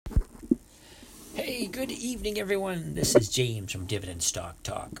Hey, good evening, everyone. This is James from Dividend Stock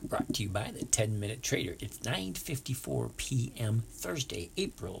Talk, brought to you by the 10-Minute Trader. It's 9:54 p.m. Thursday,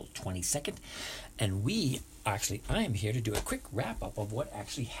 April 22nd, and I am here to do a quick wrap-up of what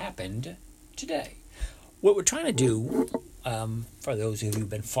actually happened today. What we're trying to do, for those of you who've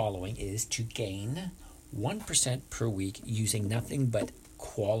been following, is to gain 1% per week using nothing but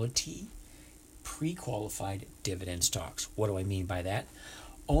quality, pre-qualified dividend stocks. What do I mean by that?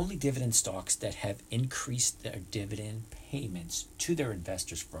 Only dividend stocks that have increased their dividend payments to their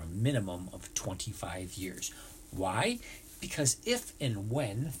investors for a minimum of 25 years. Why? Because if and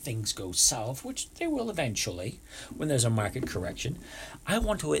when things go south, which they will eventually, when there's a market correction, I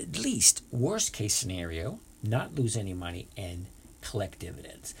want to at least, worst case scenario, not lose any money and collect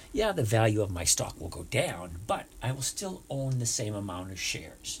dividends. Yeah, the value of my stock will go down, but I will still own the same amount of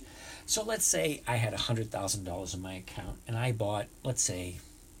shares. So let's say I had $100,000 in my account and I bought, let's say,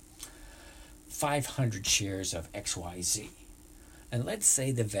 500 shares of XYZ. And let's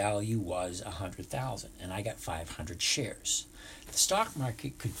say the value was 100,000 and I got 500 shares. The stock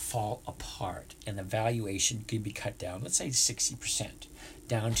market could fall apart and the valuation could be cut down, let's say 60%,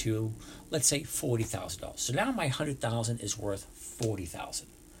 down to, let's say, $40,000. So now my 100,000 is worth 40,000.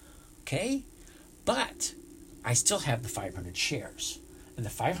 Okay? But I still have the 500 shares. And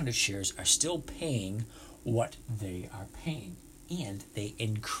the 500 shares are still paying what they are paying. And they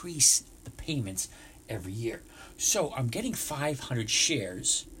increase the payments every year. So I'm getting 500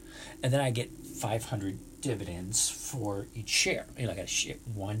 shares, and then I get 500 dividends for each share. I got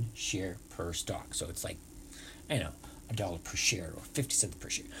one share per stock. So it's like, $1 per share or 50 cents per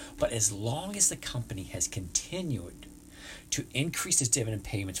share. But as long as the company has continued to increase its dividend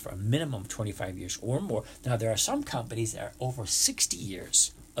payments for a minimum of 25 years or more. Now, there are some companies that are over 60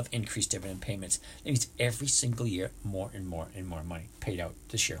 years of increased dividend payments. That means every single year, more and more and more money paid out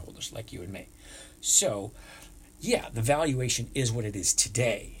to shareholders like you and me. So, yeah, the valuation is what it is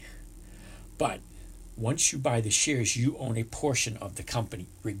today. But once you buy the shares, you own a portion of the company,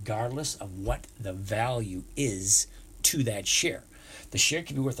 regardless of what the value is to that share. The share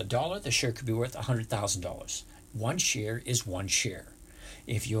could be worth $1. The share could be worth $100,000. One share is one share.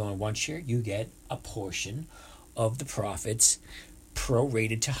 If you own one share, you get a portion of the profits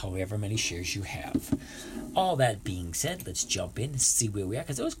prorated to however many shares you have. All that being said, let's jump in and see where we are,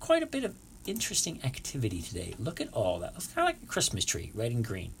 because there was quite a bit of interesting activity today. Look at all that. It's kind of like a Christmas tree, red and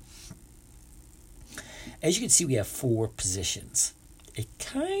green. As you can see, we have 4 positions. It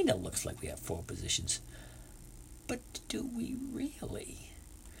kind of looks like we have 4 positions. But do we really?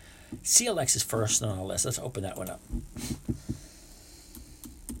 CLX is first on our list. Let's open that one up.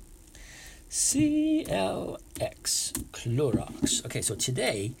 CLX, Clorox. Okay, so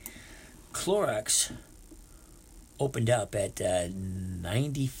today, Clorox opened up at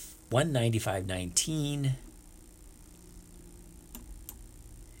 195.19.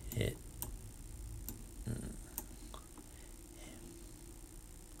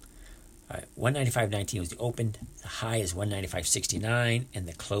 All right, 195.19 was the open. The high is 195.69, and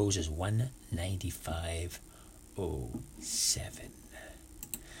the close is 195.07.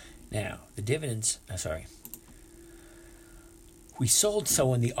 Now, the dividends, we sold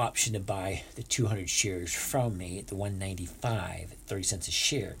someone the option to buy the 200 shares from me at the 195 at 30 cents a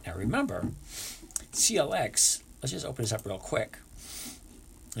share. Now, remember, CLX, let's just open this up real quick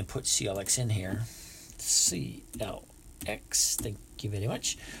and put CLX in here. CLX, thank you very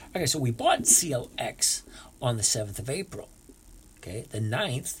much. Okay, so we bought CLX on the 7th of April. Okay, the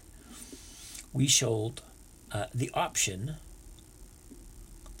 9th, we sold the option,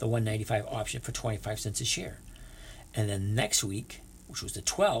 the 195 option, for 25 cents a share. And then next week, which was the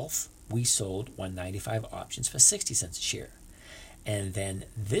 12th, we sold 195 options for 60 cents a share. And then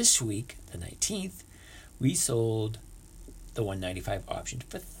this week, the 19th, we sold the 195 option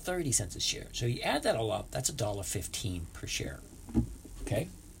for 30 cents a share. So you add that all up, that's $1.15 per share. Okay?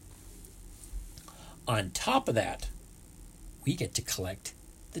 On top of that, we get to collect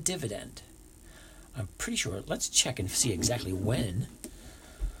the dividend. I'm pretty sure, let's check and see exactly when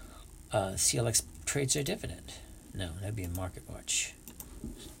CLX trades their dividend. No, that'd be in Market Watch.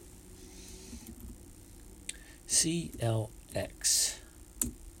 CLX.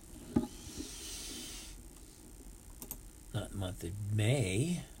 Not month of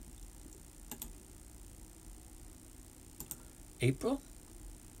May. April?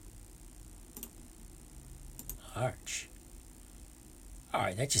 March. All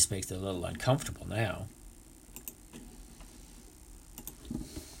right, that just makes it a little uncomfortable now.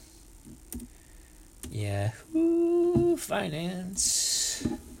 Yahoo Finance.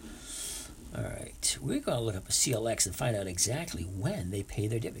 All right. But we're going to look up a CLX and find out exactly when they pay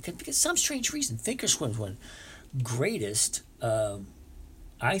their dividend. Because some strange reason, Thinkorswim's one greatest,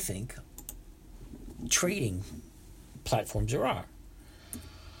 I think, trading platforms there are.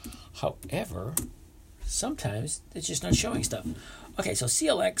 However, sometimes it's just not showing stuff. Okay, so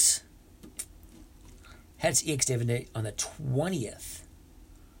CLX had its EX dividend on the 20th.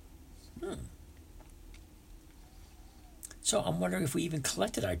 So I'm wondering if we even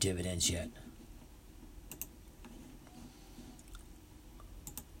collected our dividends yet.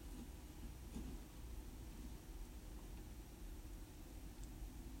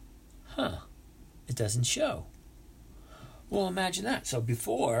 Huh. It doesn't show. Well, imagine that. So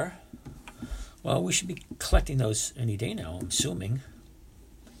before, well, we should be collecting those any day now, I'm assuming.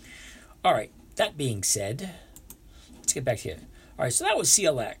 All right. That being said, let's get back to it. All right. So that was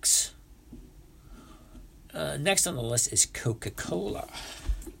CLX. Next on the list is Coca-Cola.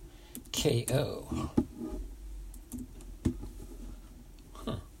 KO.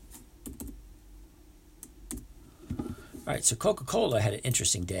 Huh. All right. So Coca-Cola had an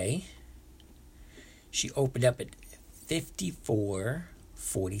interesting day. She opened up at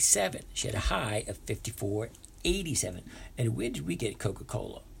 54.47. She had a high of 54.87. And where did we get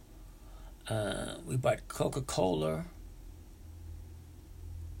Coca-Cola? We bought Coca-Cola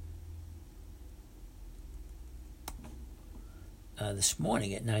this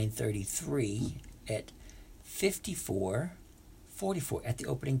morning at 9:33 at 54.44 at the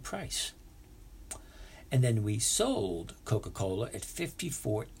opening price. And then we sold Coca-Cola at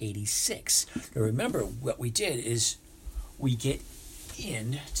 54.86. Now remember, what we did is we get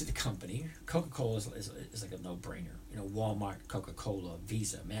into the company. Coca-Cola is like a no-brainer. You know, Walmart, Coca-Cola,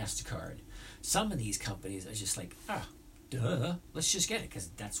 Visa, MasterCard. Some of these companies are just like, duh, let's just get it because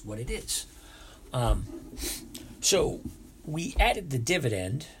that's what it is. So we added the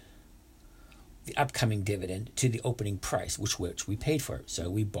dividend, the upcoming dividend, to the opening price, which we paid for. So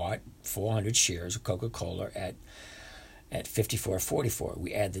we bought 400 shares of Coca-Cola at 54.44.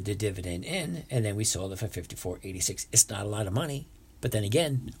 We added the dividend in, and then we sold it for 54.86. It's not a lot of money, but then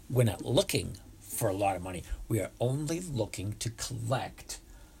again, we're not looking for a lot of money. We are only looking to collect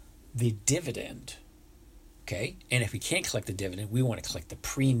the dividend, okay? And if we can't collect the dividend, we want to collect the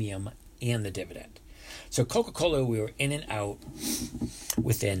premium and the dividend. So Coca-Cola, we were in and out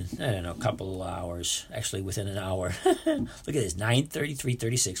within, a couple of hours. Actually, within an hour. Look at this,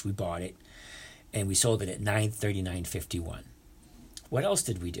 9:33.36 we bought it, and we sold it at 9:39.51. What else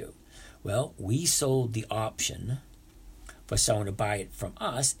did we do? Well, we sold the option for someone to buy it from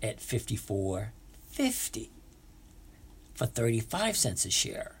us at 54.50 for 35 cents a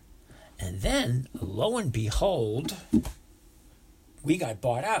share. And then, lo and behold, we got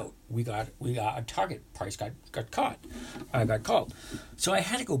bought out. We got our target price got called. So I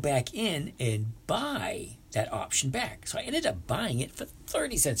had to go back in and buy that option back. So I ended up buying it for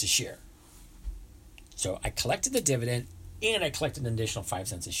 30 cents a share. So I collected the dividend and I collected an additional 5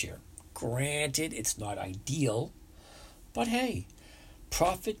 cents a share. Granted, it's not ideal, but hey,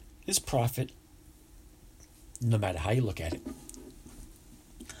 profit is profit, no matter how you look at it.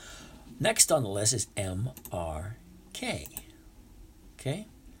 Next on the list is MRK. Okay,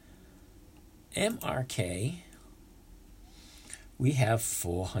 MRK, we have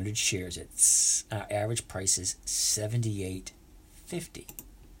 400 shares. Its average price is $78.50.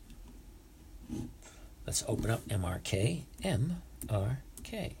 Let's open up MRK.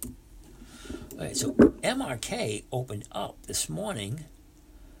 MRK. All right, so MRK opened up this morning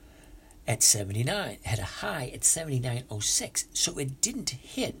at 79. It had a high at 79.06. So it didn't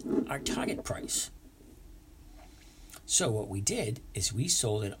hit our target price. So what we did is we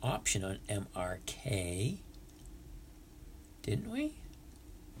sold an option on MRK, didn't we?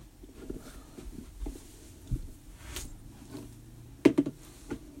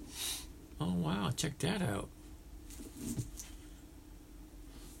 Oh wow, check that out.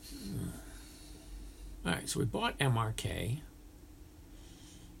 All right, so we bought MRK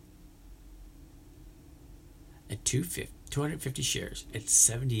at 250 shares at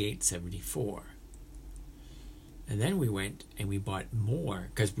 78.74. And then we went and we bought more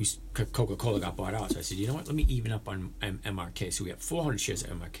because Coca-Cola got bought out. So I said, you know what? Let me even up on MRK. So we have 400 shares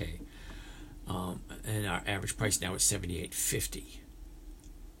of MRK. And our average price now is $78.50.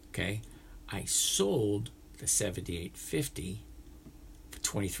 Okay? I sold the $78.50 for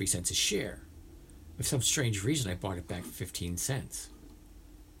 23 cents a share. For some strange reason, I bought it back for 15 cents.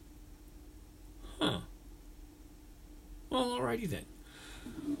 Huh. Well, alrighty then.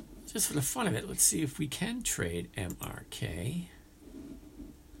 Just for the fun of it, let's see if we can trade MRK.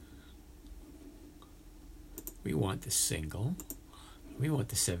 We want the single. We want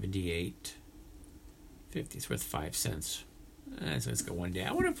the 78 50, it's worth 5 cents. So let's go one day.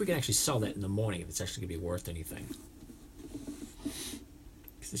 I wonder if we can actually sell that in the morning, if it's actually going to be worth anything.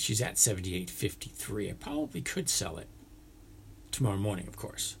 Because she's at 78.53. I probably could sell it tomorrow morning, of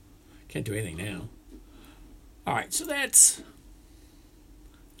course. Can't do anything now. All right, so that's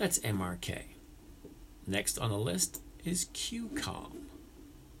MRK. Next on the list is QCOM.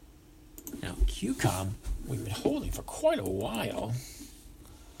 Now, QCOM, we've been holding for quite a while.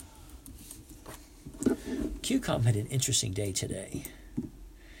 QCOM had an interesting day today.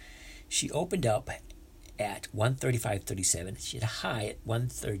 She opened up at 135.37. She had a high at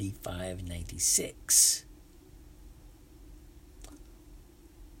 135.96.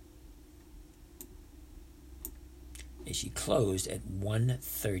 And she closed at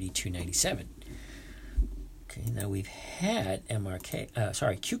 132.97. Okay, now we've had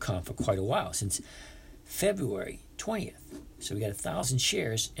QCOM for quite a while, since February 20th. So we got 1,000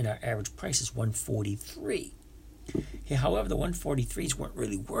 shares, and our average price is 143. Okay, however, the 143s weren't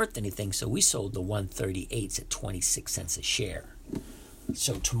really worth anything, so we sold the 138s at 26 cents a share.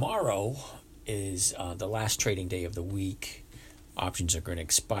 So tomorrow is the last trading day of the week. Options are going to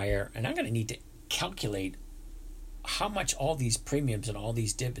expire, and I'm going to need to calculate how much all these premiums and all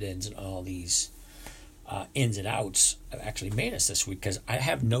these dividends and all these ins and outs have actually made us this week, because I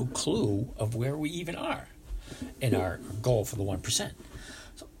have no clue of where we even are in our goal for the 1%.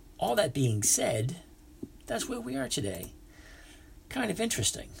 So all that being said, that's where we are today. Kind of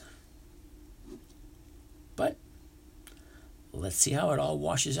interesting. But let's see how it all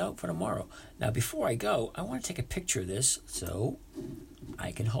washes out for tomorrow. Now, before I go, I want to take a picture of this so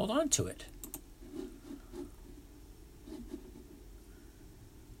I can hold on to it.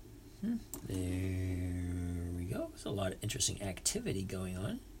 There we go. There's a lot of interesting activity going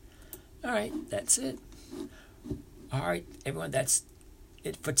on. All right, that's it. All right, everyone, that's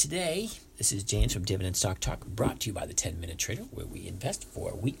it for today. This is James from Dividend Stock Talk, brought to you by the 10-Minute Trader, where we invest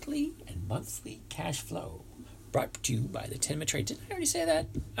for weekly and monthly cash flow. Brought to you by the 10-Minute Trader. Did I already say that?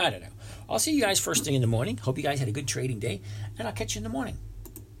 I don't know. I'll see you guys first thing in the morning. Hope you guys had a good trading day, and I'll catch you in the morning.